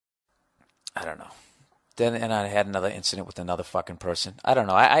I don't know. Then and I had another incident with another fucking person. I don't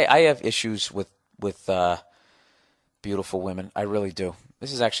know. I have issues with beautiful women. I really do.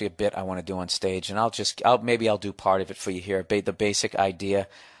 This is actually a bit I want to do on stage, and maybe I'll do part of it for you here. The basic idea.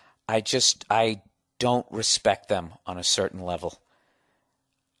 I don't respect them on a certain level.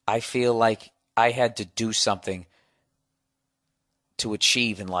 I feel like I had to do something to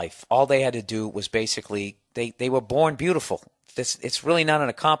achieve in life. All they had to do was basically they were born beautiful. It's really not an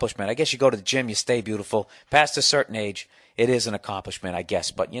accomplishment. I guess you go to the gym, you stay beautiful. Past a certain age, it is an accomplishment, I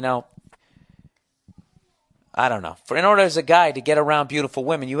guess. But, I don't know. In order as a guy to get around beautiful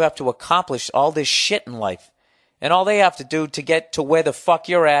women, you have to accomplish all this shit in life. And all they have to do to get to where the fuck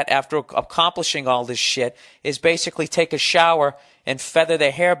you're at after accomplishing all this shit is basically take a shower and feather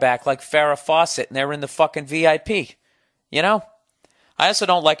their hair back like Farrah Fawcett, and they're in the fucking VIP. I also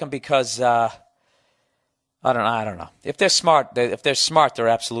don't like them because I don't know. If they're smart, they're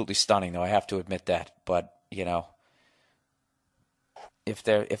absolutely stunning, though. I have to admit that. But if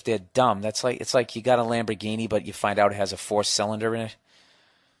they're dumb, it's like you got a Lamborghini, but you find out it has a 4-cylinder in it,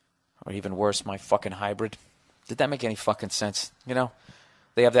 or even worse, my fucking hybrid. Did that make any fucking sense?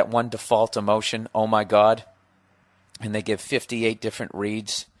 They have that one default emotion, oh my God, and they give 58 different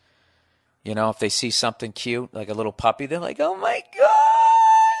reads. If they see something cute, like a little puppy, they're like, oh my God.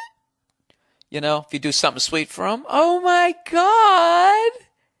 If you do something sweet for them, oh my God.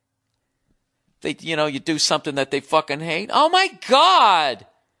 You do something that they fucking hate, oh my God.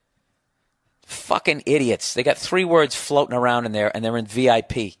 Fucking idiots. They got 3 words floating around in there, and they're in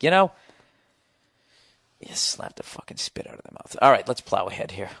VIP, You slap the fucking spit out of their mouth. All right, let's plow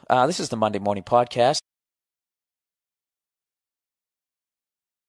ahead here. This is the Monday Morning Podcast.